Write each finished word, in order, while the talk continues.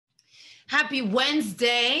Happy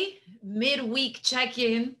Wednesday, midweek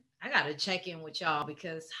check-in. I got to check in with y'all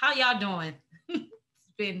because how y'all doing?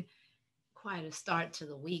 It's been quite a start to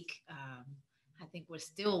the week. I think we're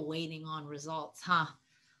still waiting on results, huh?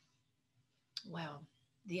 Well,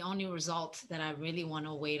 the only result that I really want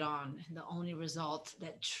to wait on, the only result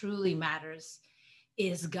that truly matters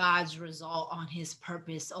is God's result on his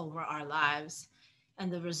purpose over our lives and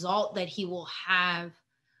the result that he will have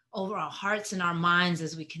over our hearts and our minds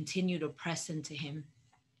as we continue to press into him.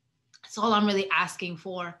 That's all I'm really asking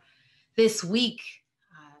for this week,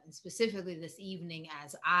 and specifically this evening,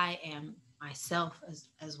 as I am myself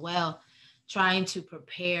as well, trying to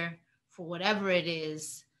prepare for whatever it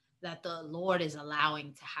is that the Lord is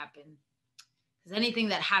allowing to happen. Because anything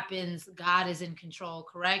that happens, God is in control,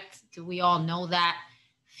 correct? Do we all know that?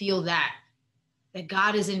 Feel that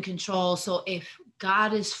God is in control. So if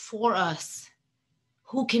God is for us,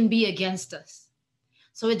 who can be against us?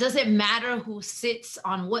 So it doesn't matter who sits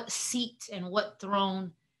on what seat and what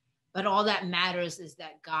throne, but all that matters is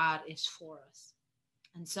that God is for us.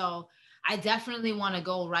 And so I definitely want to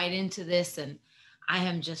go right into this, and I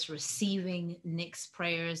am just receiving Nick's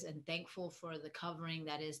prayers and thankful for the covering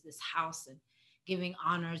that is this house, and giving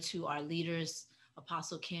honor to our leaders,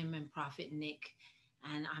 Apostle Kim and Prophet Nick.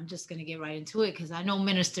 And I'm just going to get right into it because I know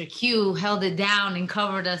Minister Q held it down and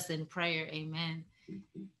covered us in prayer. Amen.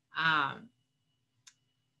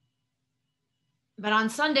 But on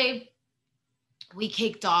Sunday, we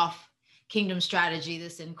kicked off Kingdom Strategy,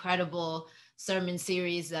 this incredible sermon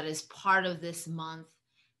series that is part of this month.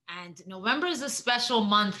 And November is a special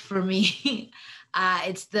month for me.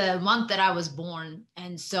 It's the month that I was born.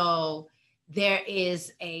 And so there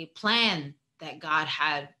is a plan that God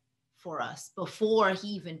had for us before he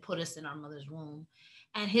even put us in our mother's womb.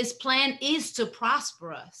 And his plan is to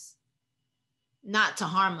prosper us, not to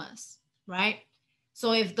harm us, right?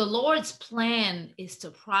 So if the Lord's plan is to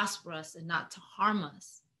prosper us and not to harm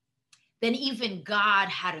us, then even God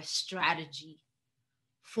had a strategy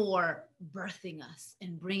for birthing us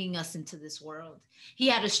and bringing us into this world. He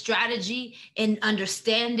had a strategy in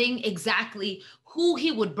understanding exactly who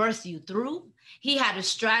he would birth you through. He had a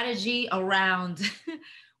strategy around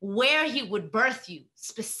where he would birth you,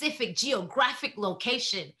 specific geographic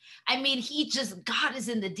location. I mean, God is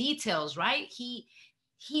in the details, right? He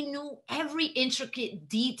knew every intricate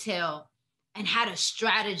detail and had a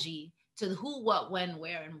strategy to the who, what, when,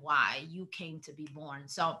 where, and why you came to be born.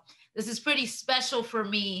 So this is pretty special for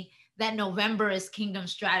me that November is Kingdom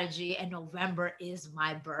Strategy and November is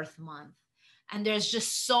my birth month. And there's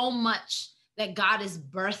just so much that God is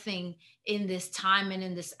birthing in this time and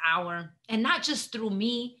in this hour, and not just through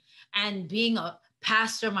me and being a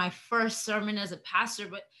pastor, my first sermon as a pastor,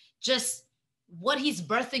 but just what he's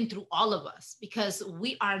birthing through all of us, because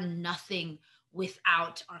we are nothing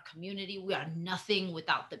without our community. We are nothing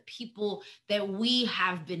without the people that we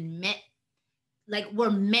have been we're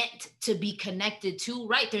meant to be connected to,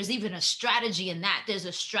 right? There's even a strategy in that. There's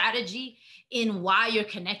a strategy in why you're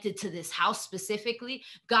connected to this house specifically.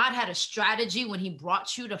 God had a strategy when he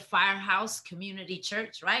brought you to Firehouse Community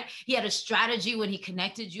Church, right? He had a strategy when he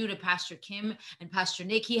connected you to Pastor Kim and Pastor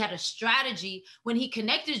Nick. He had a strategy when he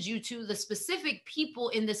connected you to the specific people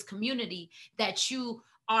in this community that you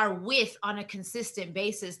are with on a consistent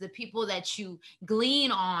basis, the people that you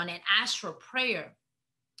glean on and ask for prayer,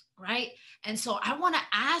 right? And so I want to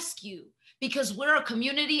ask you, because we're a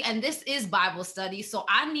community and this is Bible study, so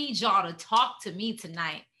I need y'all to talk to me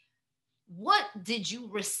tonight. What did you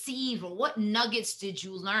receive, or what nuggets did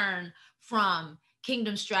you learn from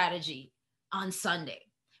Kingdom Strategy on Sunday?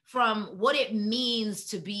 From what it means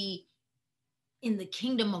to be in the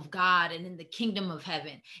kingdom of God and in the kingdom of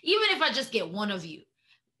heaven. Even if I just get one of you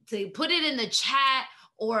to put it in the chat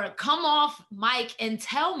or come off mic and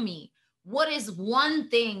tell me, what is one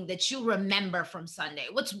thing that you remember from Sunday?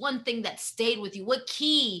 What's one thing that stayed with you? What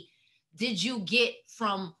key did you get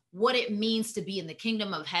from what it means to be in the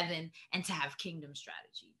kingdom of heaven and to have kingdom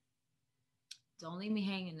strategy? Don't leave me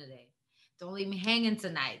hanging today. Don't leave me hanging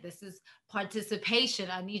tonight. This is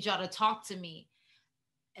participation. I need y'all to talk to me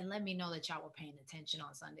and let me know that y'all were paying attention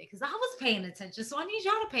on Sunday, because I was paying attention. So I need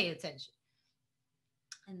y'all to pay attention.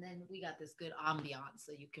 And then we got this good ambiance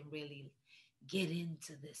so you can really get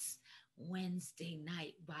into this Wednesday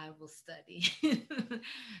night Bible study.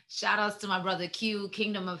 Shout outs to my brother Q.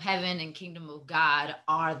 Kingdom of heaven and kingdom of God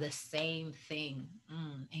are the same thing.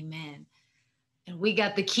 Amen. And we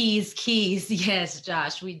got the keys. Yes,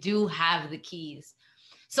 Josh, we do have the keys.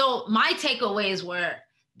 So my takeaways were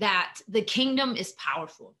that the kingdom is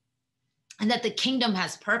powerful and that the kingdom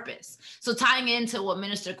has purpose. So tying into what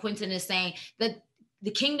Minister Quinton is saying, that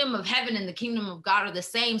the kingdom of heaven and the kingdom of God are the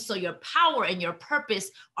same. So your power and your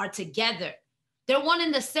purpose are together. They're one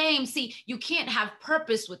and the same. See, you can't have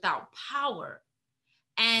purpose without power.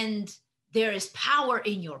 And there is power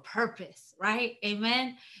in your purpose, right?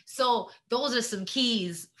 Amen. So those are some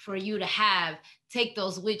keys for you to have. Take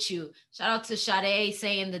those with you. Shout out to Sade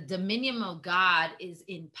saying the dominion of God is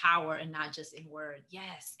in power and not just in word.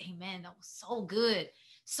 Yes, amen. That was so good.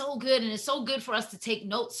 So good. And it's so good for us to take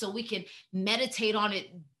notes so we can meditate on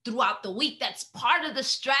it throughout the week. That's part of the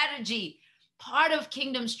strategy. Part of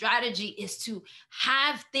kingdom strategy is to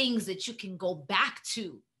have things that you can go back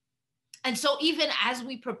to. And so even as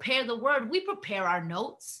we prepare the word, we prepare our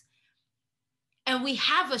notes and we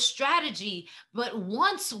have a strategy. But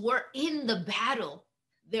once we're in the battle,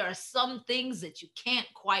 there are some things that you can't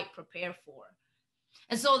quite prepare for.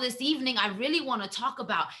 And so this evening, I really want to talk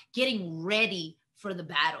about getting ready for the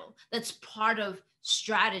battle. That's part of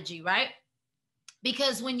strategy, right?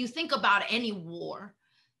 Because when you think about any war,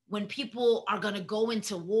 when people are going to go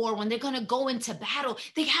into war, when they're going to go into battle,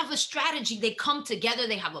 they have a strategy. They come together.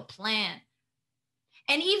 They have a plan.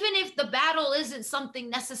 And even if the battle isn't something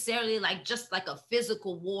necessarily like just like a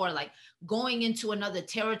physical war, like going into another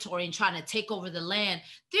territory and trying to take over the land,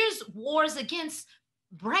 there's wars against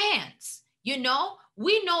brands. You know,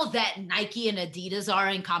 we know that Nike and Adidas are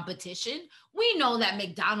in competition. We know that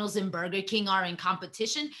McDonald's and Burger King are in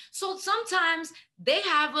competition. So sometimes they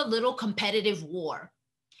have a little competitive war.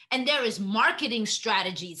 And there is marketing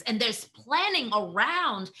strategies and there's planning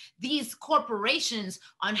around these corporations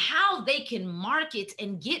on how they can market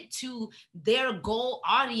and get to their goal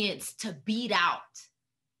audience to beat out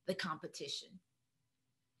the competition.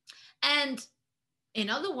 And in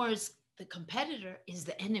other words, the competitor is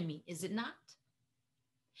the enemy, is it not?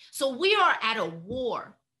 So we are at a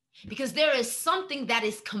war because there is something that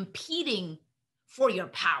is competing for your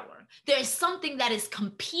power. There is something that is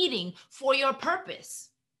competing for your purpose.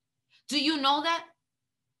 Do you know that?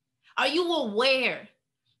 Are you aware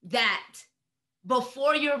that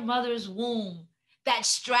before your mother's womb, that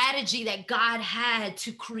strategy that God had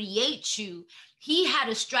to create you, he had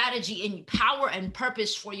a strategy in power and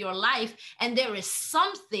purpose for your life. And there is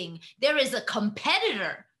something, there is a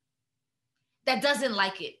competitor that doesn't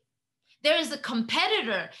like it. There is a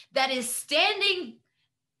competitor that is standing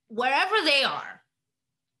wherever they are.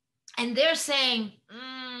 And they're saying,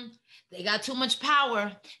 they got too much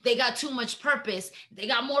power. They got too much purpose. They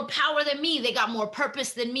got more power than me. They got more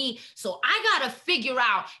purpose than me. So I got to figure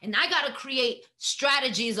out and I got to create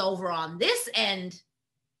strategies over on this end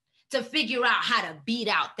to figure out how to beat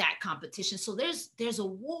out that competition. So there's a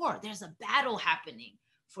war. There's a battle happening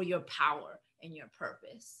for your power and your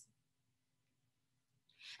purpose.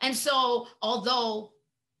 And so although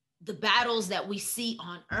the battles that we see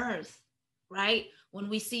on earth, right? When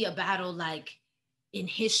we see a battle like in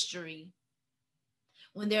history,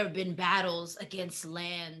 when there have been battles against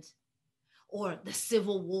land, or the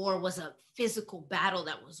Civil War was a physical battle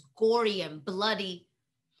that was gory and bloody,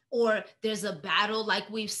 or there's a battle like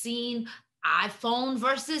we've seen iPhone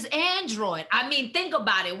versus Android. I mean, think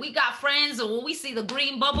about it. We got friends, and when we see the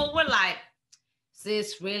green bubble, we're like,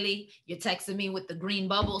 sis, really? You're texting me with the green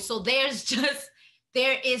bubble? So there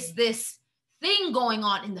is this thing going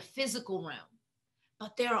on in the physical realm.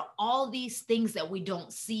 But there are all these things that we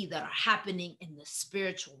don't see that are happening in the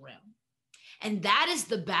spiritual realm. And that is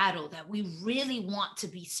the battle that we really want to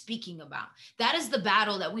be speaking about. That is the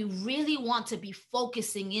battle that we really want to be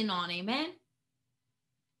focusing in on. Amen?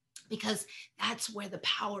 Because that's where the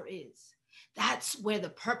power is. That's where the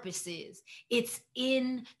purpose is. It's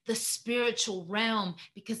in the spiritual realm.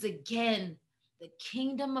 Because again, the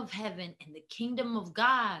kingdom of heaven and the kingdom of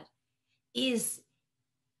God is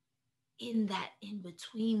in that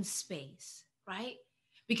in-between space, right?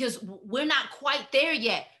 Because we're not quite there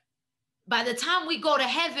yet. By the time we go to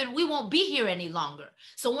heaven, we won't be here any longer.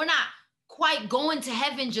 So we're not quite going to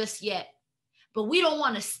heaven just yet. But we don't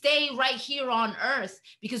want to stay right here on earth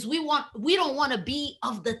because we don't want to be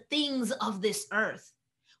of the things of this earth.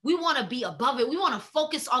 We want to be above it. We want to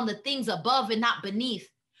focus on the things above and not beneath,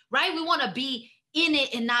 right? We want to be in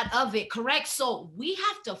it and not of it, correct? So we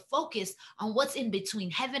have to focus on what's in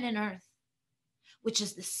between heaven and earth, which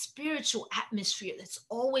is the spiritual atmosphere that's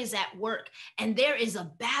always at work. And there is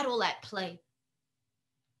a battle at play.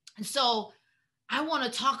 And so I want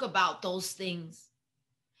to talk about those things.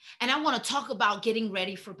 And I want to talk about getting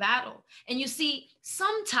ready for battle. And you see,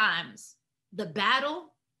 sometimes the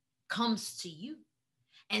battle comes to you.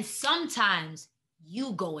 And sometimes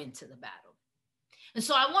you go into the battle. And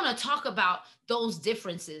so I want to talk about those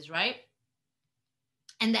differences, right?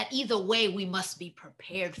 And that either way, we must be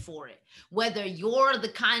prepared for it. Whether you're the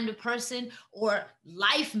kind of person or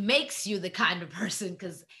life makes you the kind of person,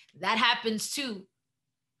 because that happens too,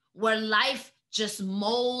 where life just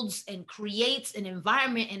molds and creates an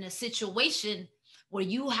environment in a situation where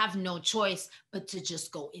you have no choice but to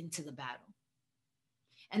just go into the battle.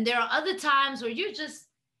 And there are other times where you're just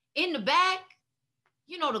in the back,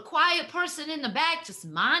 you know, the quiet person in the back, just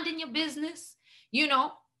minding your business, you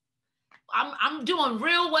know. I'm doing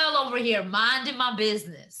real well over here, minding my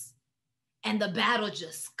business. And the battle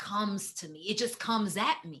just comes to me. It just comes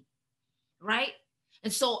at me, right?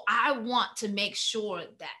 And so I want to make sure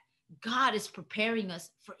that God is preparing us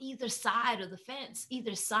for either side of the fence,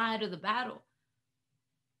 either side of the battle.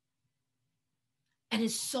 And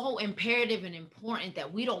it's so imperative and important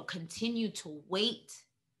that we don't continue to wait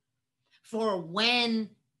for when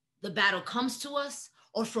the battle comes to us,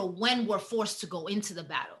 or for when we're forced to go into the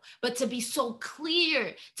battle, but to be so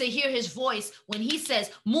clear to hear his voice when he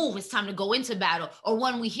says, move, it's time to go into battle. Or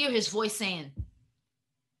when we hear his voice saying,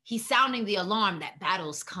 he's sounding the alarm that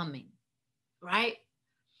battle's coming, right?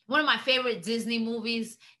 One of my favorite Disney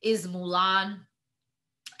movies is Mulan.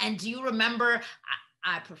 And do you remember,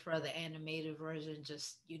 I prefer the animated version,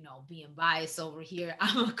 just, you know, being biased over here.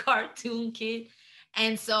 I'm a cartoon kid.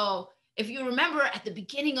 And so if you remember at the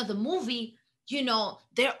beginning of the movie, you know,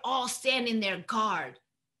 they're all standing their guard.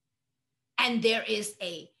 And there is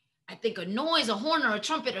I think a noise, a horn or a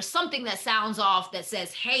trumpet or something that sounds off that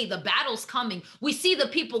says, hey, the battle's coming. We see the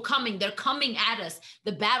people coming. They're coming at us.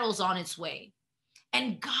 The battle's on its way.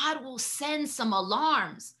 And God will send some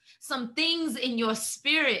alarms, some things in your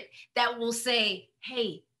spirit that will say,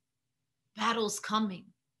 hey, battle's coming.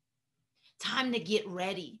 Time to get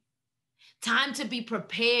ready. Time to be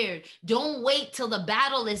prepared. Don't wait till the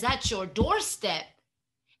battle is at your doorstep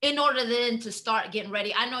in order then to start getting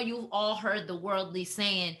ready. I know you've all heard the worldly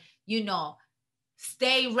saying, you know,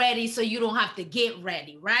 stay ready so you don't have to get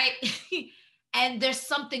ready, right? And there's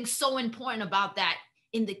something so important about that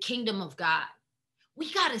in the kingdom of God.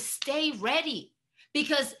 We got to stay ready,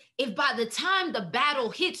 because if by the time the battle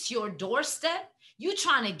hits your doorstep, you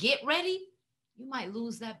trying to get ready, you might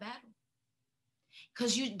lose that battle.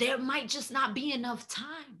 Because there might just not be enough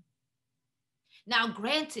time. Now,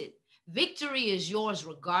 granted, victory is yours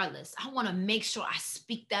regardless. I want to make sure I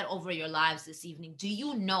speak that over your lives this evening. Do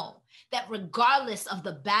you know that regardless of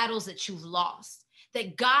the battles that you've lost,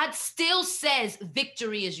 that God still says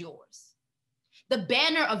victory is yours? The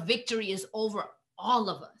banner of victory is over all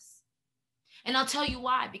of us. And I'll tell you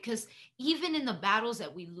why, because even in the battles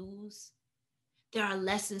that we lose, there are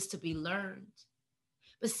lessons to be learned.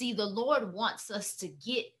 But see, the Lord wants us to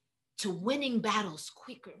get to winning battles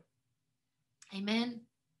quicker. Amen.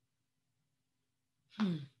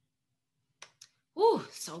 Ooh,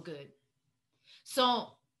 so good. So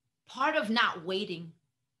part of not waiting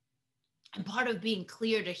and part of being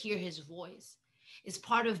clear to hear his voice is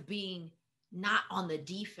part of being not on the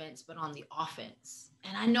defense, but on the offense.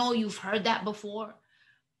 And I know you've heard that before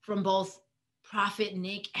from both Prophet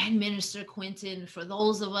Nick and Minister Quentin. For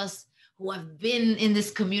those of us who have been in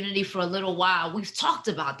this community for a little while, we've talked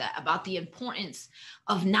about that, about the importance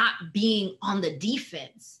of not being on the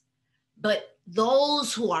defense. But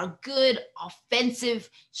those who are good, offensive,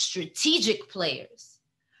 strategic players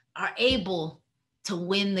are able to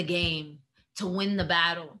win the game, to win the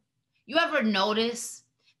battle. You ever notice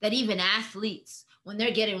that even athletes, when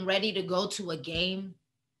they're getting ready to go to a game,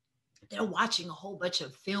 they're watching a whole bunch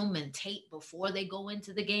of film and tape before they go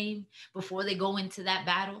into the game, before they go into that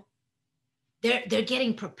battle? They're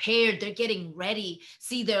getting prepared. They're getting ready.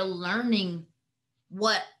 See, they're learning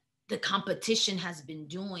what the competition has been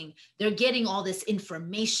doing. They're getting all this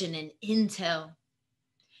information and intel,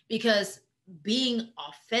 because being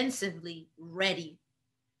offensively ready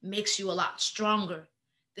makes you a lot stronger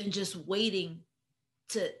than just waiting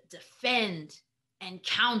to defend and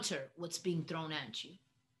counter what's being thrown at you.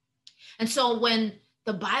 And so when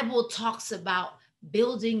the Bible talks about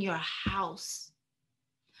building your house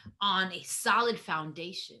on a solid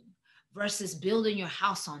foundation versus building your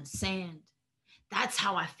house on sand, that's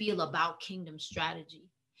how I feel about kingdom strategy.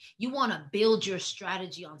 You want to build your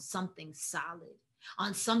strategy on something solid,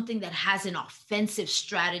 on something that has an offensive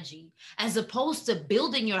strategy, as opposed to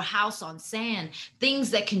building your house on sand,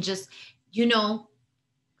 things that can just,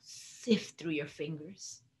 sift through your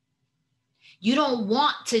fingers. You don't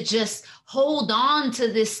want to just hold on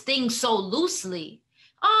to this thing so loosely.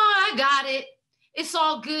 Oh, I got it. It's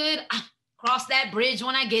all good. I'll cross that bridge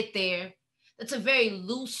when I get there. That's a very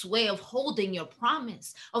loose way of holding your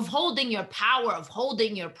promise, of holding your power, of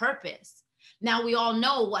holding your purpose. Now, we all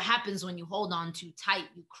know what happens when you hold on too tight,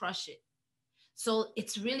 you crush it. So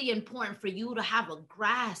it's really important for you to have a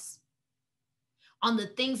grasp on the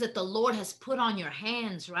things that the Lord has put on your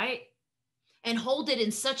hands, right? And hold it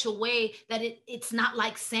in such a way that it's not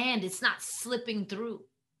like sand, it's not slipping through,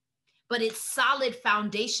 but it's solid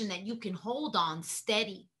foundation that you can hold on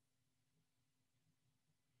steady.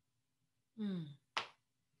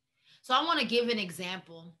 So I want to give an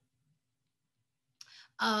example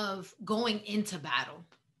of going into battle.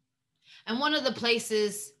 And one of the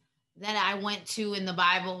places that I went to in the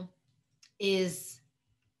Bible is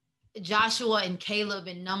Joshua and Caleb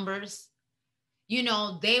in Numbers. You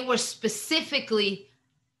know, they were specifically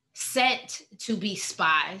sent to be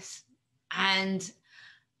spies. And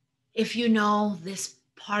if you know this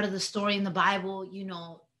part of the story in the Bible, you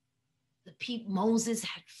know, Moses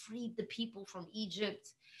had freed the people from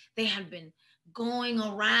Egypt. They had been going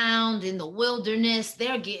around in the wilderness.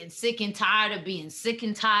 They're getting sick and tired of being sick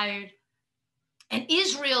and tired. And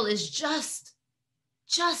Israel is just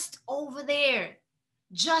over there,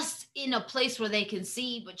 just in a place where they can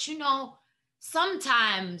see. But you know,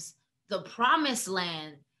 sometimes the promised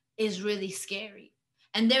land is really scary.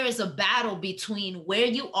 And there is a battle between where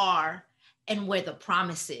you are and where the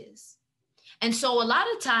promise is. And so a lot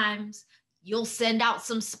of times you'll send out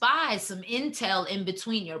some spies, some intel in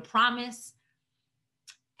between your promise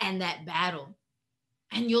and that battle.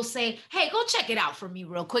 And you'll say, hey, go check it out for me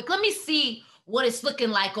real quick. Let me see what it's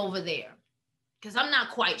looking like over there, because I'm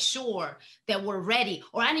not quite sure that we're ready,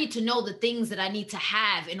 or I need to know the things that I need to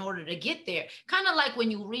have in order to get there. Kind of like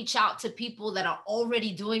when you reach out to people that are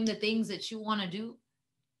already doing the things that you want to do.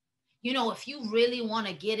 You know, if you really want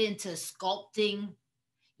to get into sculpting,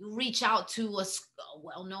 you reach out to a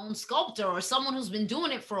well-known sculptor or someone who's been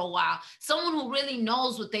doing it for a while, someone who really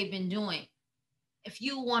knows what they've been doing. If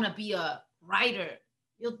you want to be a writer,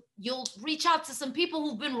 you'll reach out to some people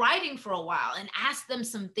who've been writing for a while and ask them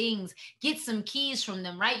some things, get some keys from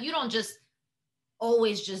them, right? You don't just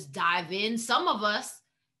always just dive in. Some of us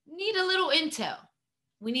need a little intel.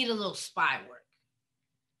 We need a little spy work.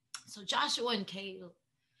 So Joshua and Caleb,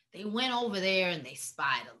 they went over there and they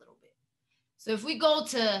spied a little bit. So if we go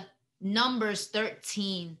to Numbers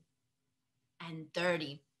 13 and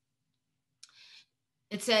 30,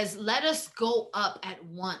 it says, let us go up at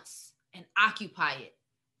once and occupy it,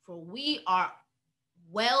 for we are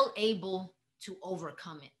well able to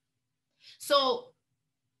overcome it. So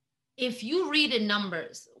if you read in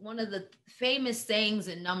Numbers, one of the famous sayings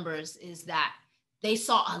in Numbers is that they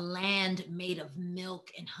saw a land made of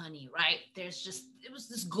milk and honey, right? It was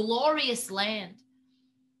this glorious land.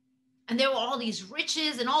 And there were all these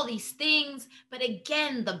riches and all these things. But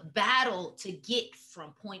again, the battle to get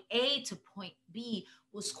from point A to point B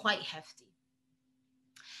was quite hefty.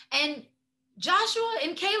 And Joshua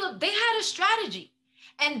and Caleb, they had a strategy.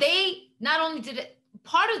 And they not only did it,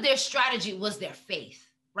 part of their strategy was their faith,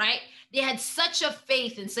 right? They had such a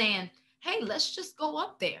faith in saying, hey, let's just go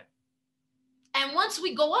up there. And once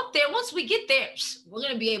we go up there, once we get there, we're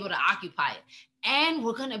going to be able to occupy it. And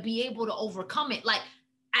we're going to be able to overcome it. Like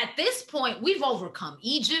at this point, we've overcome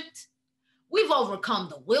Egypt. We've overcome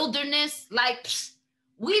the wilderness. Like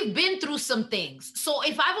we've been through some things. So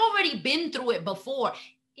if I've already been through it before,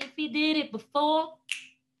 if he did it before,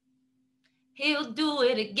 he'll do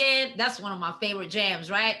it again. That's one of my favorite jams,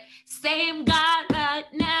 right? Same God right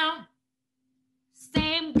now.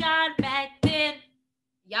 Same God back then.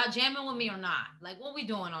 Y'all jamming with me or not? Like, what we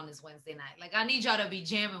doing on this Wednesday night? Like, I need y'all to be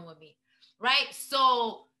jamming with me, right?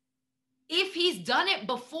 So if he's done it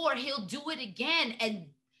before, he'll do it again. And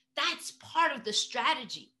that's part of the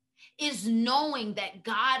strategy, is knowing that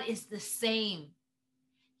God is the same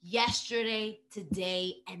yesterday,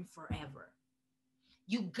 today, and forever.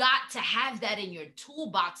 You got to have that in your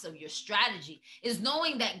toolbox of your strategy, is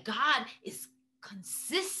knowing that God is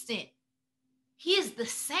consistent. He is the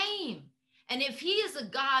same. And if he is a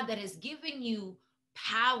God that has given you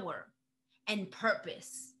power and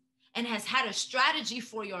purpose and has had a strategy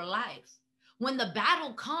for your life, when the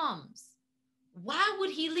battle comes, why would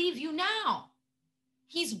he leave you now?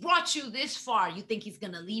 He's brought you this far. You think he's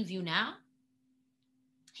going to leave you now?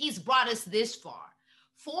 He's brought us this far.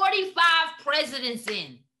 45 presidents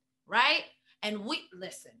in, right? And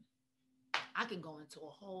listen, I can go into a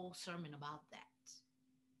whole sermon about that.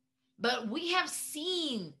 But we have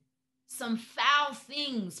seen some foul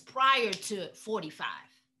things prior to 45.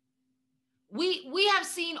 We have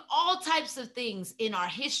seen all types of things in our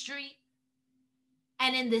history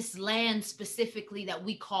and in this land specifically that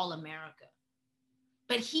we call America.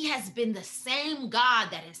 But he has been the same God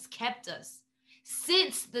that has kept us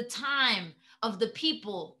since the time of the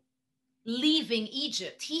people leaving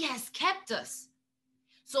Egypt. He has kept us.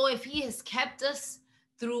 So if he has kept us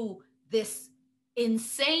through this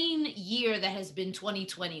insane year that has been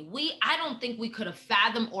 2020. I don't think we could have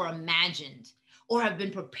fathomed or imagined or have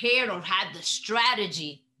been prepared or had the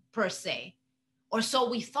strategy per se, or so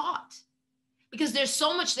we thought, because there's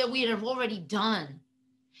so much that we have already done.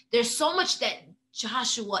 There's so much that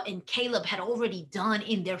Joshua and Caleb had already done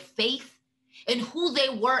in their faith and who they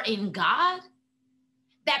were in God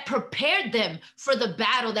that prepared them for the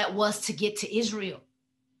battle that was to get to Israel.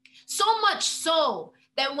 So much so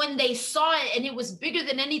that when they saw it and it was bigger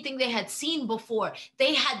than anything they had seen before,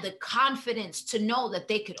 they had the confidence to know that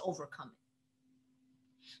they could overcome it.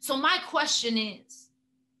 So my question is,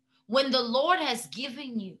 when the Lord has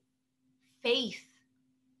given you faith,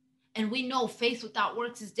 and we know faith without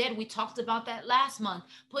works is dead. We talked about that last month,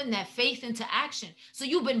 putting that faith into action. So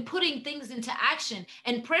you've been putting things into action,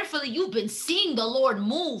 and prayerfully, you've been seeing the Lord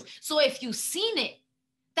move. So if you've seen it,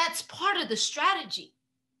 that's part of the strategy.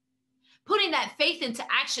 Putting that faith into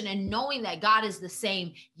action and knowing that God is the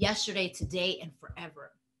same yesterday, today, and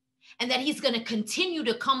forever. And that he's going to continue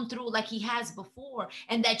to come through like he has before,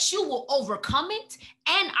 and that you will overcome it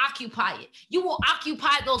and occupy it. You will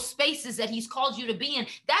occupy those spaces that he's called you to be in.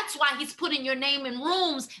 That's why he's putting your name in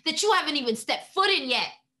rooms that you haven't even stepped foot in yet.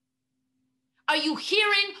 Are you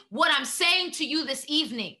hearing what I'm saying to you this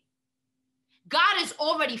evening? God is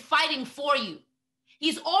already fighting for you.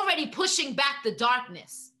 He's already pushing back the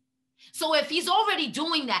darkness. So if he's already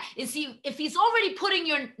doing that, if he's already putting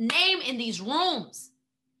your name in these rooms,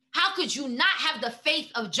 how could you not have the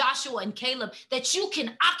faith of Joshua and Caleb that you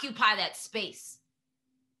can occupy that space,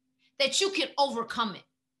 that you can overcome it?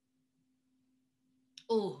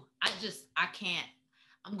 Oh, I can't.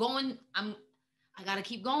 I got to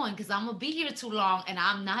keep going because I'm going to be here too long, and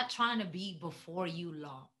I'm not trying to be before you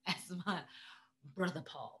long, as my brother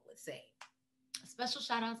Paul would say. A special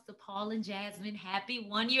shout outs to Paul and Jasmine. Happy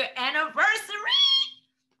 1-year anniversary.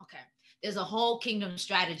 Okay. There's a whole kingdom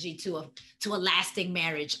strategy to a lasting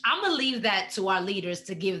marriage. I'm going to leave that to our leaders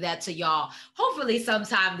to give that to y'all. Hopefully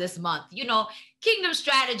sometime this month, kingdom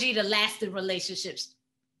strategy to lasting relationships.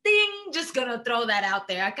 Ding, just going to throw that out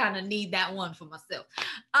there. I kind of need that one for myself.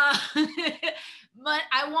 But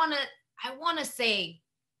I want to say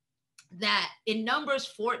that in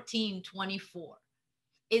Numbers 14:24,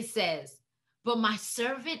 it says, but my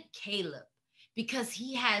servant Caleb, because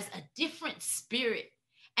he has a different spirit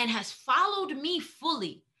and has followed me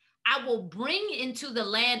fully, I will bring into the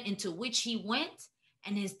land into which he went,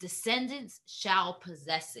 and his descendants shall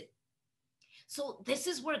possess it. So this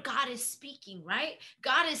is where God is speaking, right?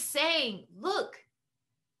 God is saying, look,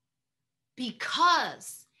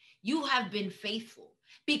 because you have been faithful,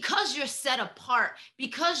 because you're set apart,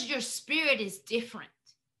 because your spirit is different.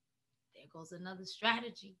 There goes another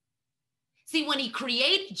strategy. See, when he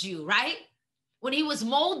created you, right? When he was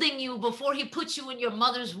molding you before he put you in your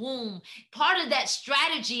mother's womb, part of that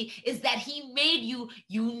strategy is that he made you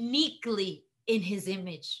uniquely in his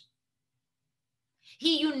image.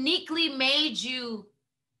 He uniquely made you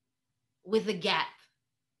with a gap,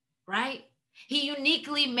 right? He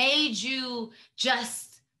uniquely made you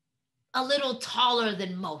just a little taller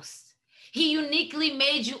than most. He uniquely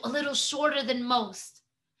made you a little shorter than most.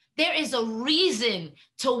 There is a reason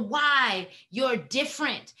to why you're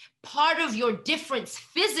different. Part of your difference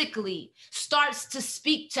physically starts to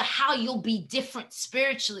speak to how you'll be different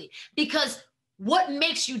spiritually, because what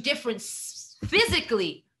makes you different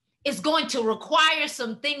physically is going to require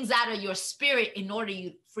some things out of your spirit in order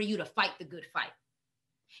for you to fight the good fight.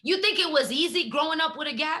 You think it was easy growing up with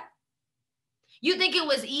a gap? You think it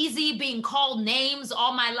was easy being called names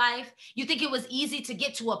all my life? You think it was easy to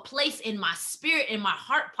get to a place in my spirit, in my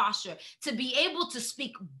heart posture, to be able to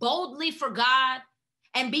speak boldly for God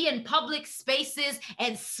and be in public spaces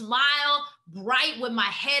and smile bright with my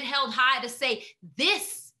head held high to say,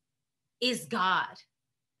 this is God.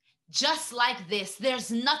 Just like this, there's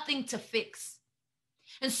nothing to fix.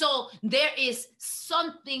 And so there is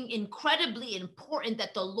something incredibly important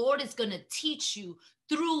that the Lord is going to teach you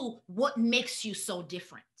through what makes you so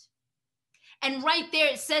different. And right there,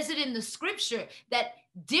 it says it in the scripture that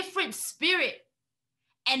different spirit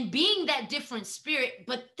and being that different spirit,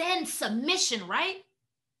 but then submission, right?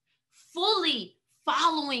 Fully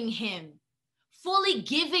following him, fully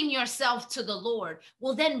giving yourself to the Lord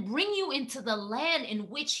will then bring you into the land in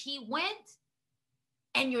which he went,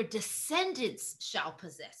 and your descendants shall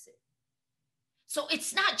possess it. So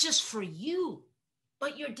it's not just for you,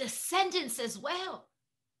 but your descendants as well.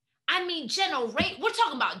 I mean, we're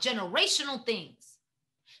talking about generational things.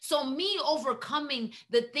 So me overcoming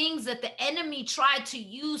the things that the enemy tried to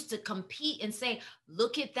use to compete and say,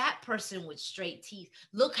 look at that person with straight teeth.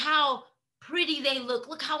 Look how pretty they look.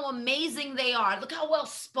 Look how amazing they are. Look how well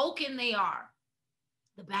spoken they are.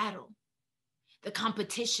 the battle, the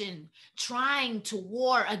competition, trying to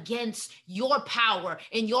war against your power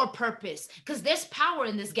and your purpose. Because there's power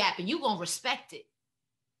in this gap and you're going to respect it.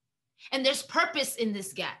 And there's purpose in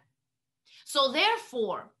this gap. So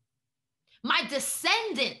therefore, my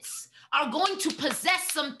descendants are going to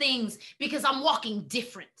possess some things because I'm walking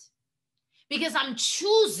different. Because I'm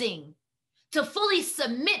choosing to fully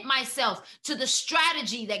submit myself to the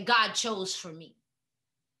strategy that God chose for me.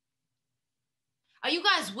 Are you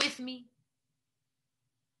guys with me?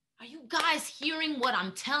 Are you guys hearing what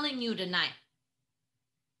I'm telling you tonight?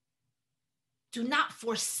 Do not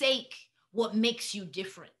forsake what makes you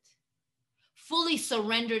different. Fully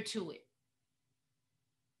surrender to it.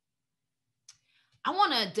 I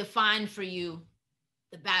want to define for you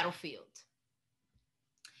the battlefield.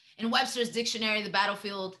 In Webster's dictionary, the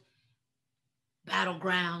battlefield,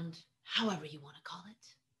 battleground, however you want to call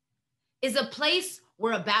it, is a place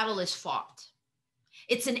where a battle is fought.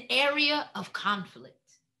 It's an area of conflict.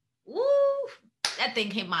 Ooh, that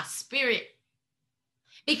thing hit my spirit.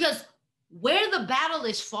 Because where the battle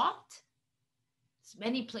is fought, it's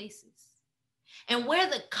many places. And where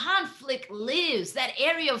the conflict lives, that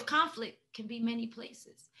area of conflict can be many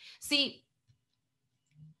places. See,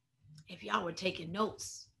 if y'all were taking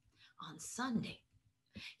notes on Sunday,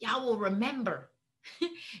 y'all will remember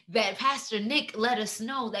that Pastor Nick let us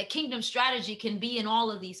know that kingdom strategy can be in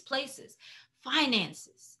all of these places.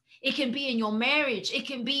 Finances. It can be in your marriage. It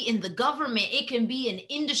can be in the government. It can be in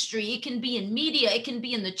industry. It can be in media. It can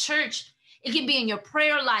be in the church. It can be in your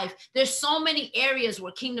prayer life. There's so many areas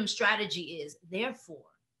where kingdom strategy is. Therefore,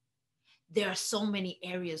 there are so many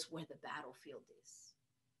areas where the battlefield is.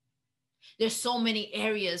 There's so many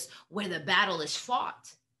areas where the battle is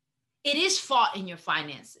fought. It is fought in your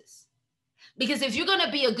finances. Because if you're going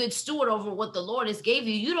to be a good steward over what the Lord has gave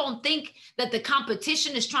you, you don't think that the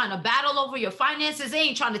competition is trying to battle over your finances. They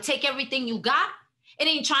ain't trying to take everything you got. It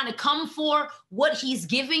ain't trying to come for what he's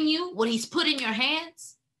giving you, what he's put in your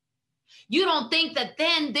hands. You don't think that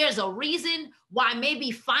then there's a reason why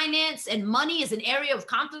maybe finance and money is an area of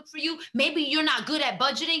conflict for you. Maybe you're not good at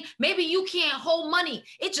budgeting. Maybe you can't hold money.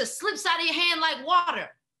 It just slips out of your hand like water.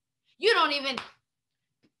 You don't even...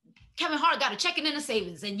 Kevin Hart got a checking and a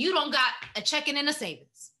savings, and you don't got a checking and a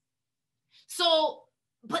savings. So,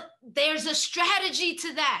 but there's a strategy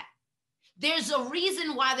to that. There's a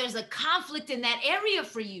reason why there's a conflict in that area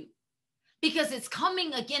for you, because it's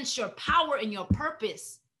coming against your power and your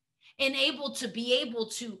purpose and able to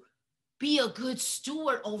be a good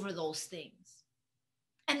steward over those things.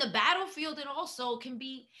 And the battlefield, it also can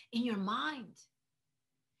be in your mind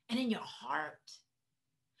and in your heart.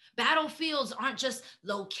 Battlefields aren't just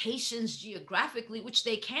locations geographically, which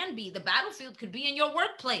they can be. The battlefield could be in your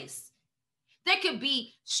workplace. There could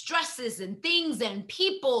be stresses and things and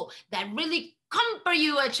people that really come for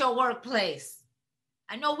you at your workplace.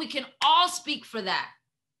 I know we can all speak for that.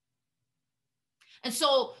 And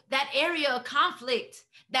so that area of conflict,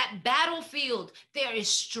 that battlefield, there is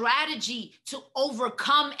strategy to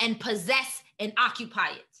overcome and possess and occupy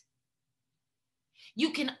it.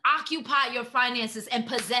 You can occupy your finances and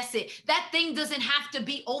possess it. That thing doesn't have to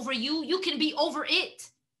be over you. You can be over it.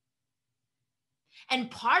 And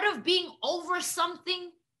part of being over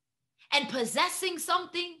something and possessing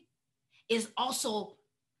something is also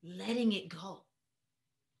letting it go.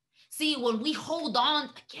 See, when we hold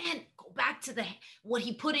on, again, go back to what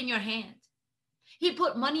he put in your hand. He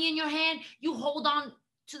put money in your hand. You hold on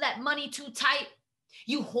to that money too tight.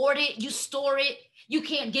 You hoard it, you store it. You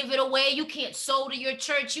can't give it away. You can't sow to your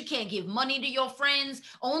church. You can't give money to your friends.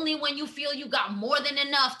 Only when you feel you got more than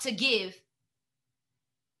enough to give.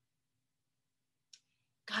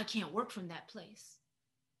 God can't work from that place.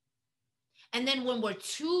 And then when we're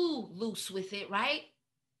too loose with it, right?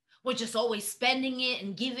 We're just always spending it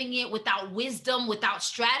and giving it without wisdom, without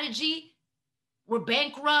strategy. We're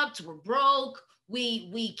bankrupt, we're broke.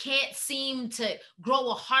 We can't seem to grow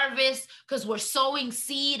a harvest because we're sowing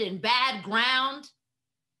seed in bad ground,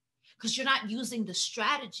 because you're not using the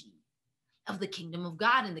strategy of the kingdom of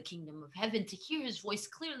God and the kingdom of heaven to hear his voice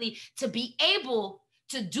clearly, to be able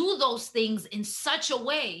to do those things in such a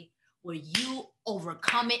way where you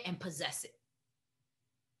overcome it and possess it.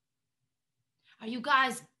 Are you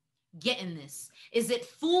guys getting this? Is it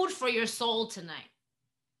food for your soul tonight?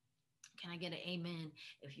 Can I get an amen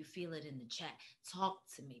if you feel it in the chat? Talk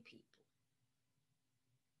to me, people.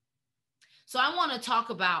 So I want to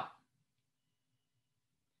talk about,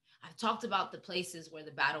 I've talked about the places where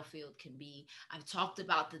the battlefield can be. I've talked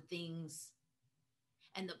about the things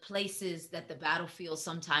and the places that the battlefield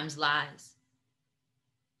sometimes lies.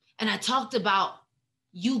 And I talked about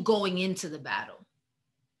you going into the battle,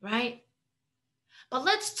 right? But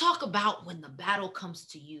let's talk about when the battle comes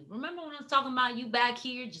to you. Remember when I was talking about you back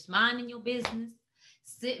here, just minding your business,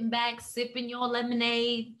 sitting back, sipping your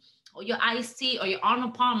lemonade or your iced tea or your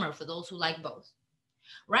Arnold Palmer for those who like both,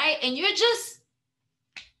 right? And you're just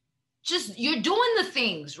you're doing the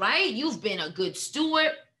things, right? You've been a good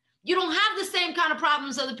steward. You don't have the same kind of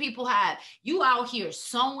problems other people have. You out here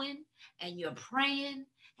sowing and you're praying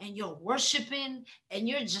and you're worshiping and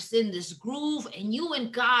you're just in this groove and you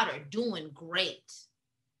and God are doing great.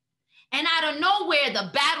 And out of nowhere,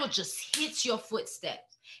 the battle just hits your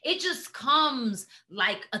footsteps. It just comes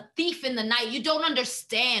like a thief in the night. You don't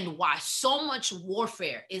understand why so much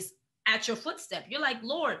warfare is at your footstep. You're like,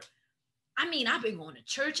 Lord, I mean, I've been going to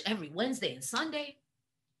church every Wednesday and Sunday.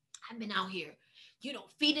 I've been out here,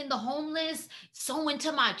 feeding the homeless, sowing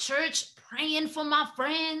to my church, praying for my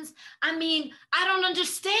friends. I mean, I don't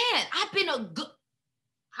understand. I've been a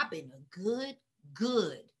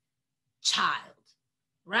good child,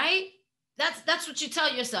 right? That's what you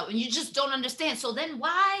tell yourself, and you just don't understand. So then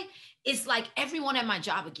why is like everyone at my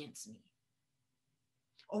job against me?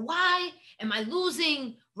 Or why am I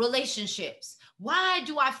losing relationships? Why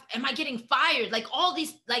am I getting fired? Like all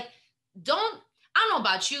these, like, I don't know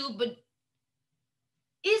about you, but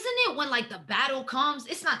isn't it when like the battle comes,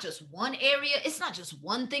 it's not just one area, it's not just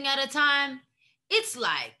one thing at a time. It's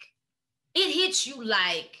like, it hits you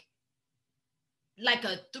like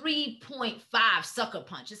a 3.5 sucker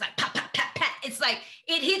punch. It's like, pop, pop, pop, pop. It's like,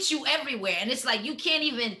 it hits you everywhere. And it's like, you can't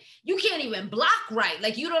even block right.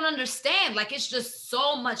 Like, you don't understand. Like, it's just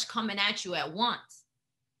so much coming at you at once.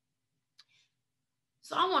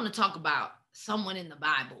 So I want to talk about someone in the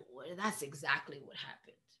Bible where that's exactly what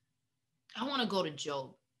happened. I want to go to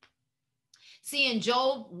Job. See, in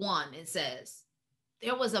Job 1, it says,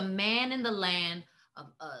 there was a man in the land of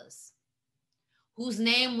Uz whose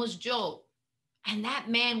name was Job. And that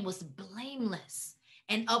man was blameless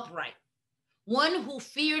and upright, one who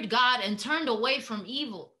feared God and turned away from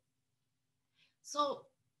evil. So,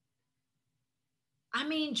 I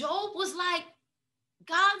mean, Job was like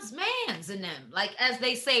God's man's in them, like as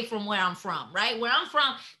they say from where I'm from, right? Where I'm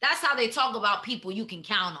from, that's how they talk about people you can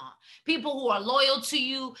count on. People who are loyal to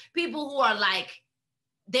you, people who are like,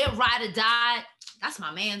 they're ride or die. That's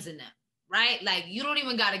my man's in them. Right? Like, you don't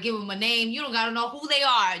even got to give them a name. You don't got to know who they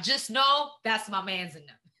are. Just know that's my man's in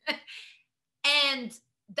them. And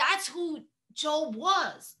that's who Job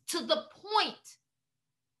was, to the point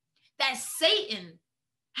that Satan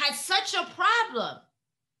had such a problem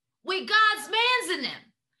with God's man's in them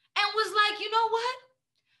and was like, you know what?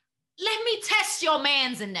 Let me test your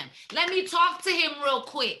man's in them. Let me talk to him real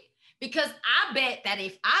quick. Because I bet that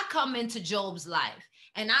if I come into Job's life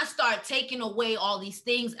and I start taking away all these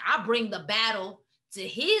things, I bring the battle to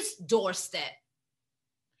his doorstep,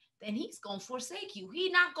 then he's going to forsake you.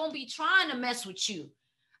 He's not going to be trying to mess with you.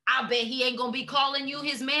 I bet he ain't going to be calling you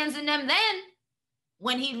his mans in them then.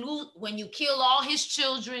 When you kill all his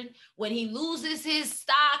children, when he loses his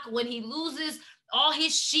stock, when he loses all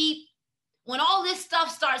his sheep, when all this stuff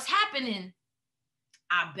starts happening,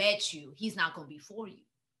 I bet you he's not going to be for you.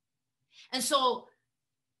 And so,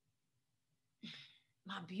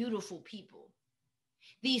 my beautiful people,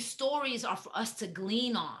 these stories are for us to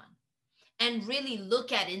glean on and really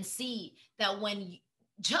look at and see that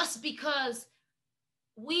just because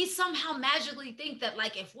we somehow magically think that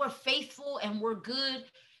like if we're faithful and we're good,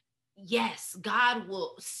 yes, God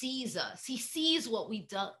will seize us. He sees what we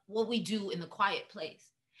do in the quiet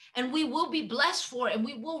place. And we will be blessed for it and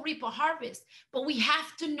we will reap a harvest. But we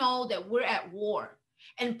have to know that we're at war.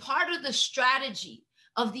 And part of the strategy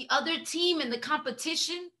of the other team in the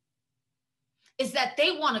competition is that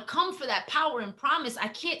they want to come for that power and promise. I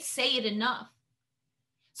can't say it enough.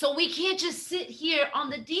 So we can't just sit here on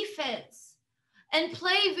the defense and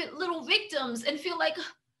play little victims and feel like,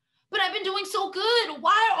 but I've been doing so good.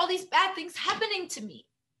 Why are all these bad things happening to me?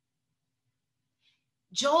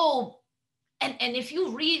 Job, and if you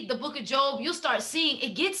read the book of Job, you'll start seeing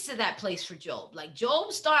it gets to that place for Job. Like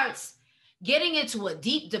Job starts getting into a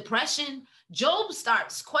deep depression. Job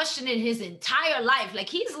starts questioning his entire life. Like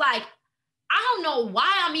he's like, I don't know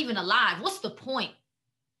why I'm even alive. What's the point?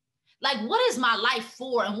 Like, what is my life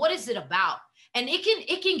for? And what is it about? And it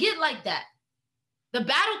can get like that. The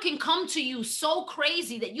battle can come to you so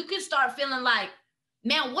crazy that you can start feeling like,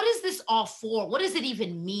 man, what is this all for? What does it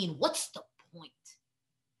even mean? What's the point?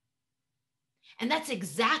 And that's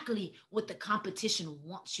exactly what the competition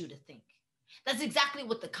wants you to think. That's exactly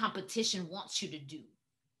what the competition wants you to do.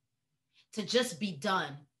 To just be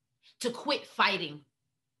done, to quit fighting.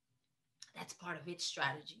 That's part of its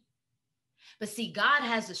strategy. But see, God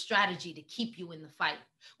has a strategy to keep you in the fight,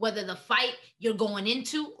 whether the fight you're going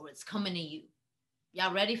into or it's coming to you.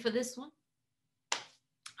 Y'all ready for this one?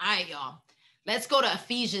 All right, y'all. Let's go to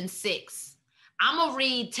Ephesians 6. I'm going to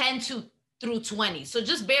read 10 through 20. So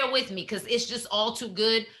just bear with me because it's just all too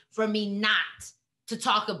good for me not to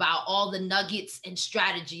talk about all the nuggets and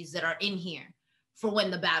strategies that are in here for when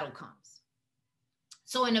the battle comes.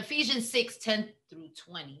 So in Ephesians 6, 10 through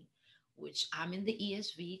 20, which I'm in the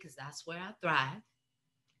ESV because that's where I thrive,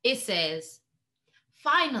 it says,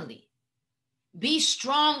 finally, be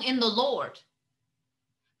strong in the Lord.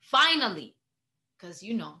 Finally, because,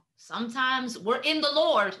 you know, sometimes we're in the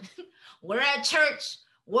Lord, we're at church,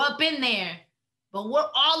 we're up in there, but we're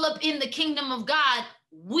all up in the kingdom of God,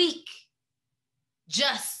 weak,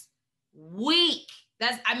 just weak.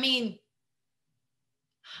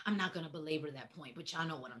 I'm not going to belabor that point, but y'all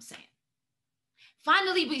know what I'm saying.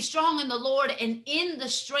 Finally, be strong in the Lord and in the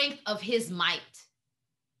strength of his might.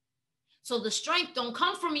 So the strength don't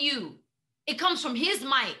come from you. It comes from his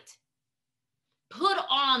might. Put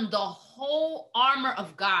on the whole armor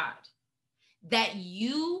of God that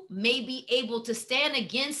you may be able to stand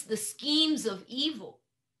against the schemes of evil.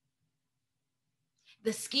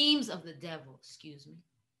 The schemes of the devil, excuse me.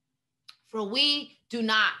 For we do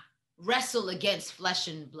not wrestle against flesh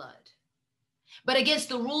and blood, but against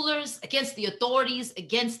the rulers, against the authorities,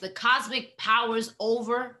 against the cosmic powers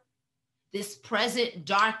over this present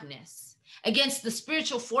darkness, against the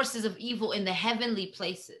spiritual forces of evil in the heavenly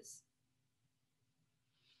places.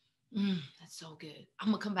 That's so good. I'm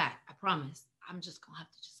going to come back. I promise. I'm just going to have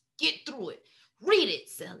to just get through it. Read it,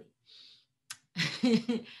 Sally.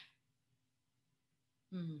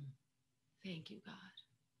 Thank you, God.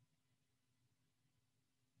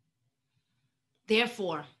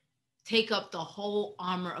 Therefore, take up the whole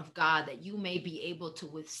armor of God that you may be able to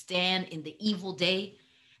withstand in the evil day,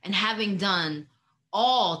 and having done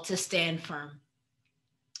all to stand firm.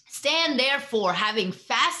 Stand therefore, having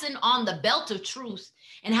fastened on the belt of truth,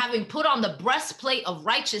 and having put on the breastplate of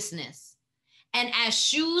righteousness, and as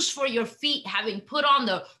shoes for your feet, having put on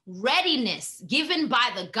the readiness given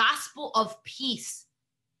by the gospel of peace.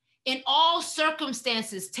 In all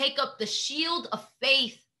circumstances, take up the shield of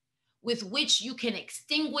faith with which you can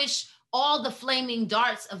extinguish all the flaming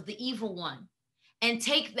darts of the evil one, and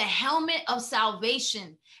take the helmet of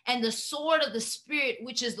salvation and the sword of the Spirit,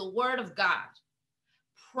 which is the word of God,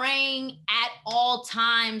 praying at all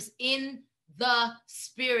times in the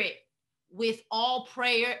Spirit with all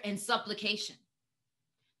prayer and supplication.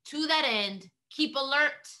 To that end, keep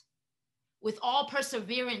alert with all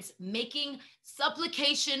perseverance, making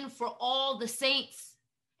supplication for all the saints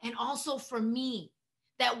and also for me,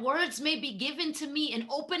 that words may be given to me in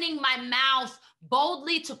opening my mouth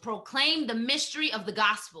boldly to proclaim the mystery of the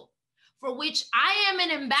gospel, for which I am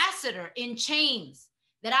an ambassador in chains,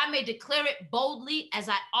 that I may declare it boldly as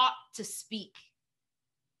I ought to speak.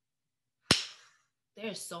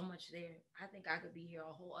 There's so much there. I think I could be here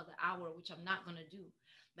a whole other hour, which I'm not going to do,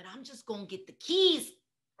 but I'm just going to get the keys,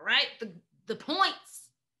 right? The points.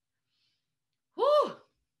 Whew.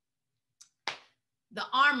 The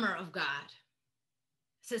armor of God.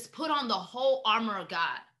 It says, put on the whole armor of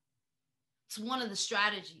God. It's one of the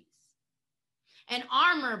strategies. And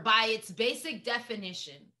armor, by its basic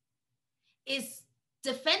definition, is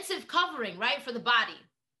defensive covering, right, for the body.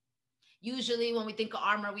 Usually when we think of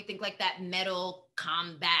armor, we think like that metal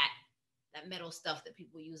combat, that metal stuff that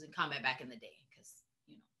people use in combat back in the day, because,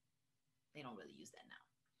 you know, they don't really use that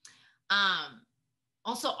now.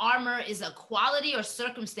 Also, armor is a quality or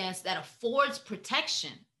circumstance that affords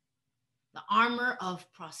protection. The armor of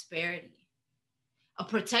prosperity, a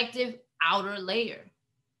protective outer layer.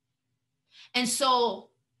 And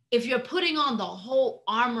so if you're putting on the whole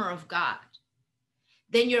armor of God,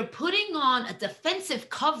 then you're putting on a defensive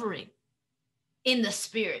covering in the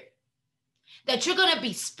spirit, that you're going to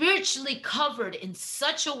be spiritually covered in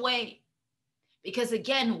such a way, because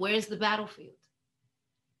again, where's the battlefield?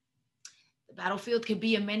 The battlefield could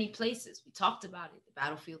be in many places. We talked about it. The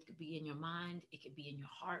battlefield could be in your mind. It could be in your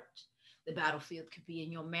heart. The battlefield could be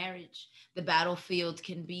in your marriage. The battlefield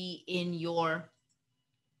can be in your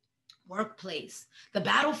workplace. The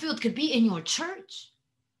battlefield could be in your church.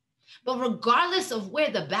 But regardless of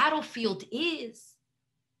where the battlefield is,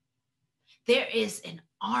 there is an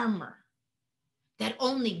armor that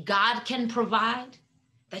only God can provide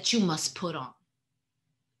that you must put on,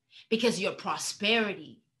 because your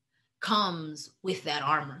prosperity comes with that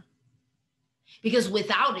armor. Because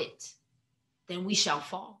without it, then we shall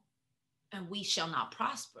fall and we shall not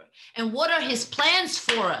prosper. And what are his plans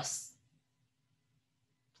for us?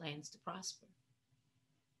 Plans to prosper.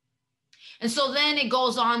 And so then it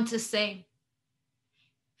goes on to say,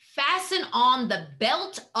 fasten on the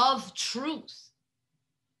belt of truth.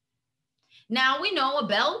 Now we know a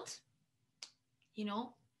belt, you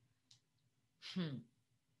know,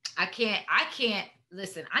 I can't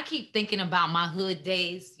listen. I keep thinking about my hood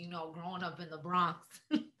days, you know, growing up in the Bronx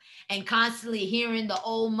and constantly hearing the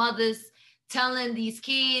old mothers telling these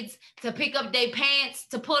kids to pick up their pants,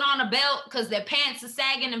 to put on a belt because their pants are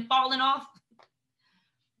sagging and falling off.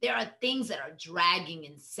 There are things that are dragging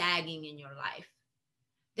and sagging in your life.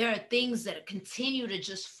 There are things that continue to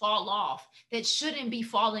just fall off that shouldn't be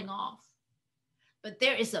falling off. But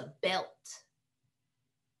there is a belt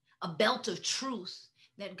of truth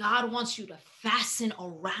that God wants you to fasten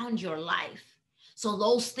around your life so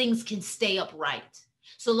those things can stay upright,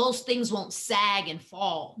 so those things won't sag and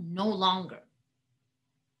fall no longer.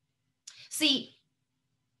 See,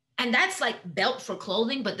 and that's like belt for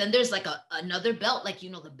clothing, but then there's like another belt, like,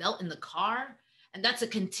 you know, the belt in the car, and that's a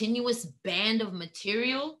continuous band of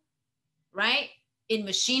material, right? In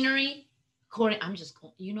machinery, I'm just,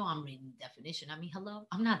 you know, I'm reading the definition. I mean, hello,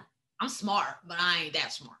 I'm smart, but I ain't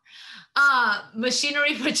that smart.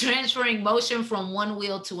 Machinery for transferring motion from one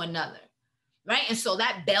wheel to another, right? And so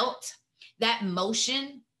that belt, that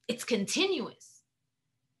motion, it's continuous.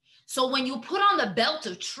 So when you put on the belt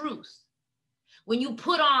of truth, when you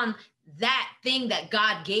put on that thing that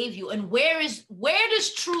God gave you, and where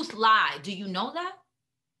does truth lie? Do you know that?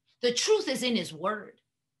 The truth is in his word.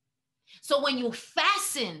 So when you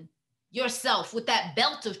fasten yourself with that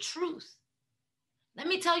belt of truth, let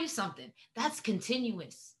me tell you something, that's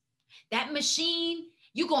continuous. That machine,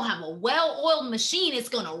 you're going to have a well-oiled machine. It's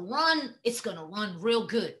going to run real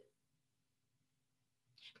good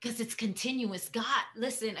because it's continuous. God,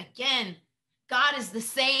 listen, again, God is the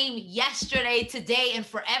same yesterday, today, and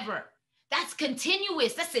forever. That's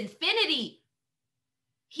continuous. That's infinity.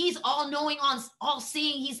 He's all-knowing,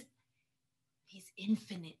 all-seeing. He's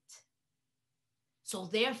infinite. So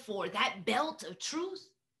therefore, that belt of truth,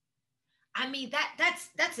 I mean,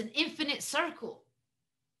 that's an infinite circle.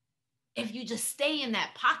 If you just stay in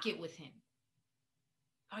that pocket with him.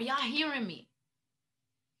 Are y'all hearing me?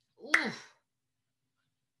 Oof.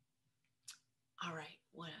 All right,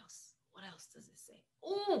 what else? What else does it say?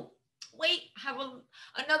 Ooh, wait, I have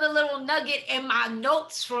another little nugget in my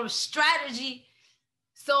notes from strategy.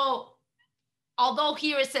 So although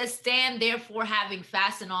here it says, stand therefore having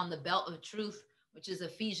fastened on the belt of truth, which is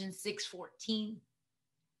Ephesians 6:14.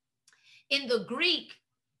 In the Greek,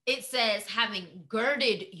 it says having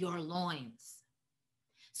girded your loins.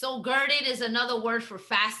 So girded is another word for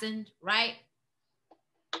fastened, right?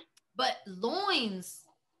 But loins,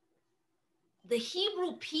 the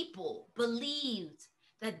Hebrew people believed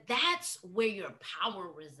that that's where your power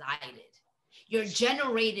resided, your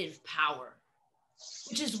generative power,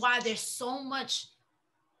 which is why there's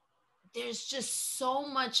just so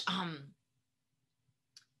much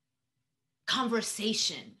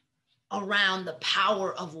conversation around the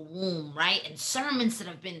power of a womb, right? And sermons that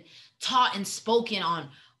have been taught and spoken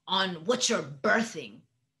on what you're birthing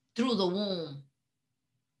through the womb.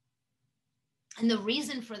 And the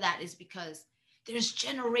reason for that is because there's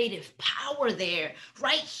generative power there,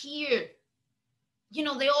 right here. You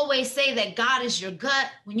know, they always say that God is your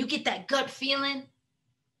gut. When you get that gut feeling,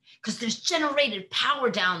 because there's generative power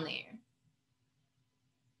down there.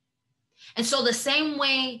 And so the same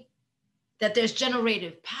way that there's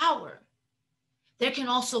generative power, there can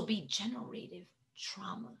also be generative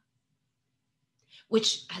trauma,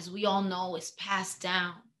 which, as we all know, is passed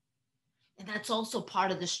down. And that's also part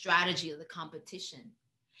of the strategy of the competition,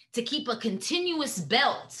 to keep a continuous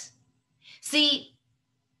belt. See,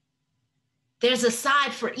 there's a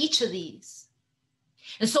side for each of these.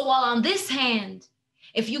 And so while on this hand,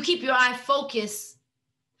 if you keep your eye focused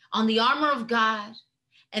on the armor of God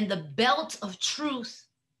and the belt of truth,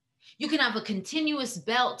 you can have a continuous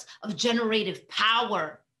belt of generative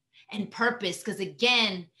power and purpose. Because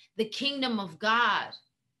again, the kingdom of God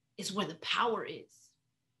is where the power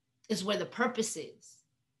is where the purpose is.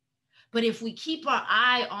 But if we keep our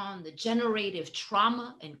eye on the generative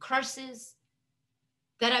trauma and curses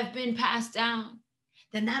that have been passed down,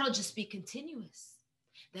 then that'll just be continuous.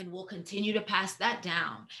 Then we'll continue to pass that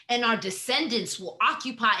down. And our descendants will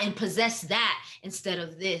occupy and possess that instead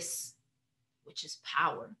of this, which is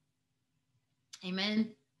power.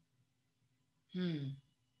 Amen. And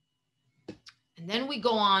then we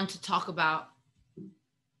go on to talk about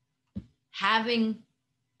having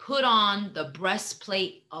put on the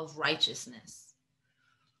breastplate of righteousness.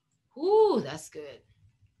 Ooh, that's good.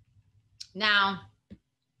 Now,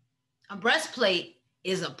 a breastplate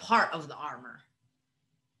is a part of the armor.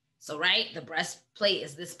 So, right, the breastplate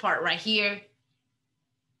is this part right here.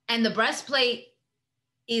 And the breastplate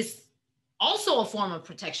is also a form of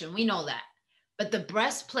protection. We know that. But the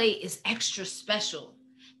breastplate is extra special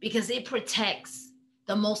because it protects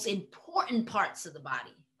the most important parts of the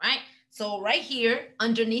body, right? So right here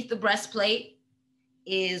underneath the breastplate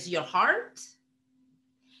is your heart,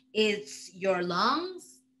 it's your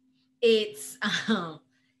lungs, it's and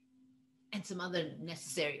some other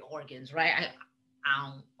necessary organs, right? I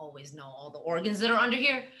don't always know all the organs that are under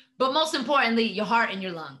here, but most importantly, your heart and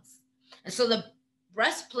your lungs. And so the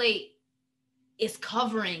breastplate is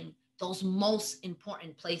covering those most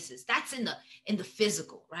important places. That's in the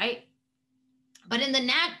physical, right? But in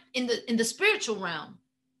the spiritual realm,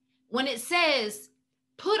 when it says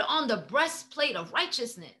put on the breastplate of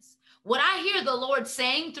righteousness, what I hear the Lord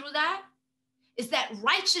saying through that is that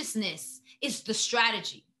righteousness is the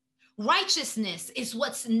strategy. Righteousness is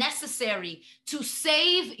what's necessary to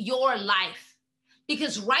save your life,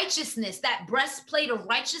 because righteousness, that breastplate of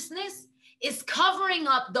righteousness, is covering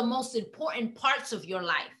up the most important parts of your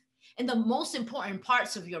life and the most important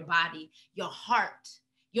parts of your body, your heart,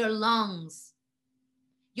 your lungs,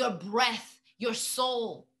 your breath, your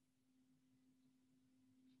soul.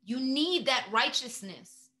 You need that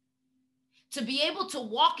righteousness to be able to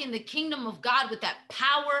walk in the kingdom of God with that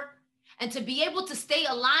power and to be able to stay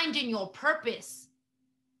aligned in your purpose.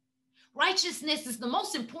 Righteousness is the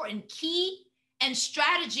most important key and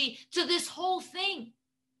strategy to this whole thing.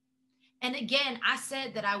 And again, I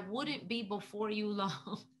said that I wouldn't be before you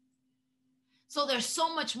long. So there's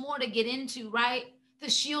so much more to get into, right? The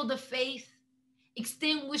shield of faith,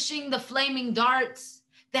 extinguishing the flaming darts,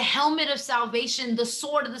 the helmet of salvation, the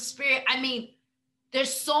sword of the Spirit. I mean,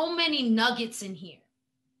 there's so many nuggets in here.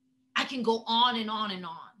 I can go on and on and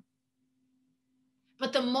on.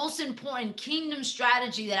 But the most important kingdom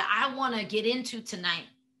strategy that I want to get into tonight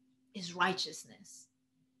is righteousness.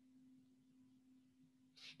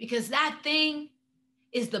 Because that thing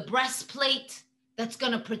is the breastplate that's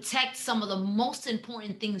going to protect some of the most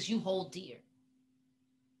important things you hold dear.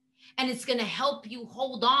 And it's going to help you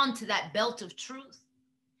hold on to that belt of truth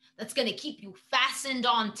that's going to keep you fastened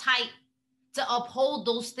on tight to uphold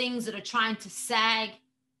those things that are trying to sag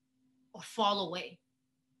or fall away.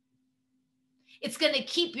 It's going to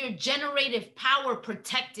keep your generative power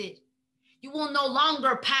protected. You will no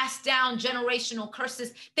longer pass down generational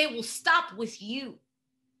curses. They will stop with you.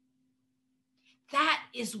 That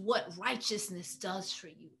is what righteousness does for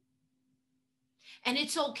you. And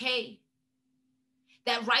it's okay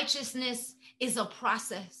that righteousness is a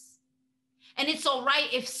process. And it's all right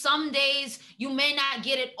if some days you may not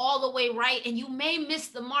get it all the way right and you may miss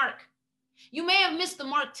the mark. You may have missed the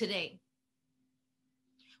mark today.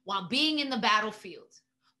 While being in the battlefield,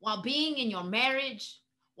 while being in your marriage,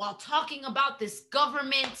 while talking about this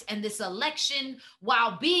government and this election,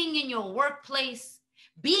 while being in your workplace,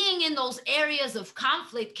 being in those areas of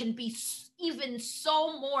conflict can be even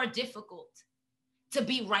so more difficult to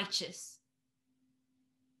be righteous.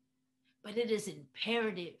 But it is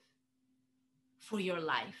imperative for your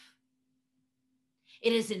life.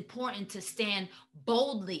 It is important to stand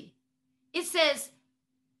boldly. It says,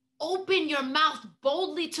 open your mouth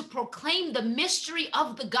boldly to proclaim the mystery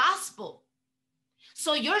of the gospel.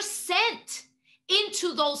 So you're sent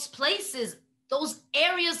into those places, those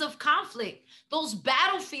areas of conflict, those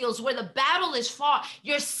battlefields where the battle is fought.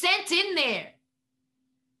 You're sent in there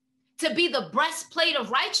to be the breastplate of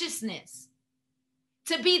righteousness,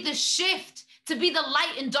 to be the shift, to be the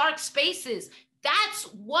light in dark spaces. That's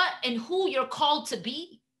what and who you're called to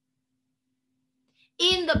be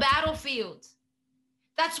in the battlefield.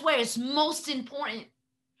 That's where it's most important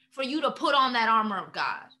for you to put on that armor of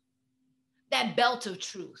God, that belt of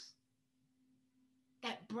truth,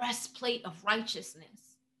 that breastplate of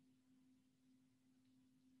righteousness.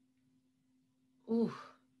 Ooh.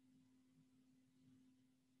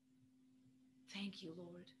 Thank you,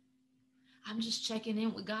 Lord. I'm just checking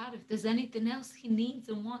in with God if there's anything else he needs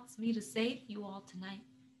and wants me to say to you all tonight.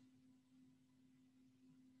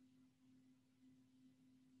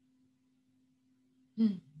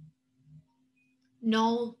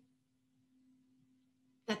 Know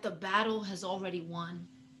that the battle has already won.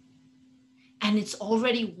 And it's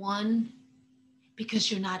already won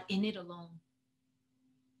because you're not in it alone.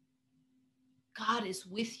 God is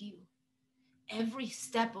with you every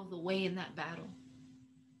step of the way in that battle.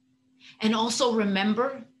 And also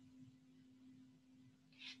remember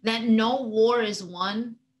that no war is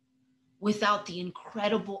won without the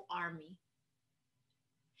incredible army.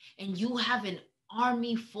 And you have an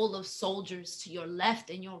army full of soldiers to your left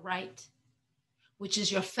and your right, which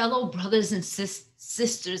is your fellow brothers and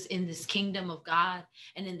sisters in this kingdom of God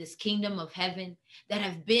and in this kingdom of heaven that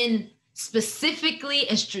have been specifically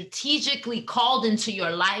and strategically called into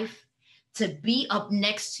your life to be up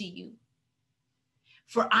next to you.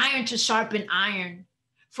 for iron to sharpen iron,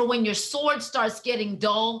 for when your sword starts getting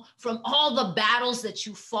dull from all the battles that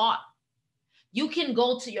you fought. You can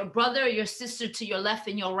go to your brother or your sister to your left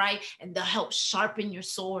and your right, and they'll help sharpen your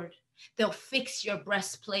sword. They'll fix your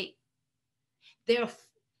breastplate. If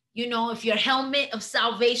your helmet of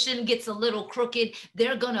salvation gets a little crooked,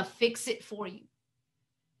 they're going to fix it for you.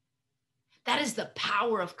 That is the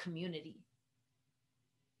power of community.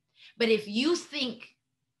 But if you think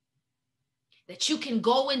that you can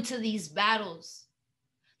go into these battles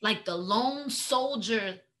like the lone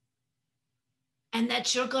soldier and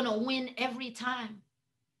that you're going to win every time,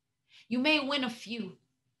 you may win a few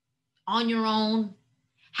on your own,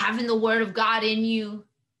 having the word of God in you,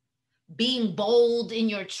 being bold in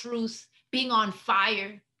your truth, being on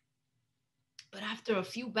fire. But after a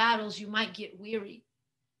few battles, you might get weary.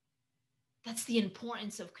 That's the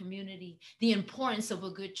importance of community, the importance of a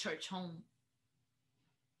good church home.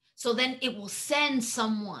 So then it will send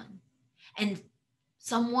someone and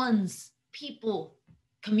someone's people,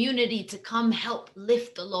 community to come help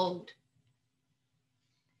lift the load.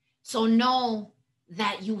 So know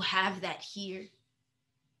that you have that here.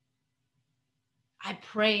 I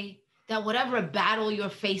pray that whatever battle you're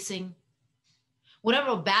facing,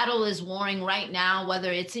 whatever battle is warring right now,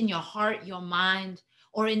 whether it's in your heart, your mind,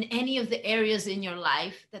 or in any of the areas in your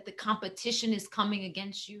life that the competition is coming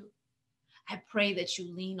against you, I pray that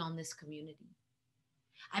you lean on this community.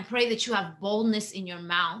 I pray that you have boldness in your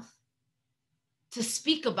mouth to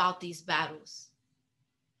speak about these battles.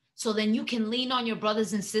 So then you can lean on your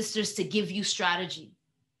brothers and sisters to give you strategy,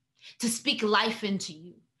 to speak life into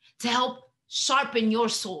you, to help sharpen your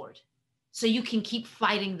sword so you can keep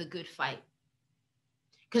fighting the good fight.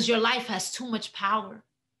 Because your life has too much power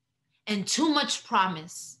and too much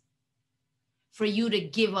promise for you to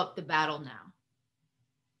give up the battle now.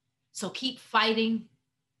 So keep fighting,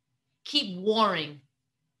 keep warring,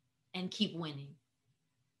 and keep winning.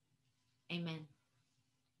 Amen.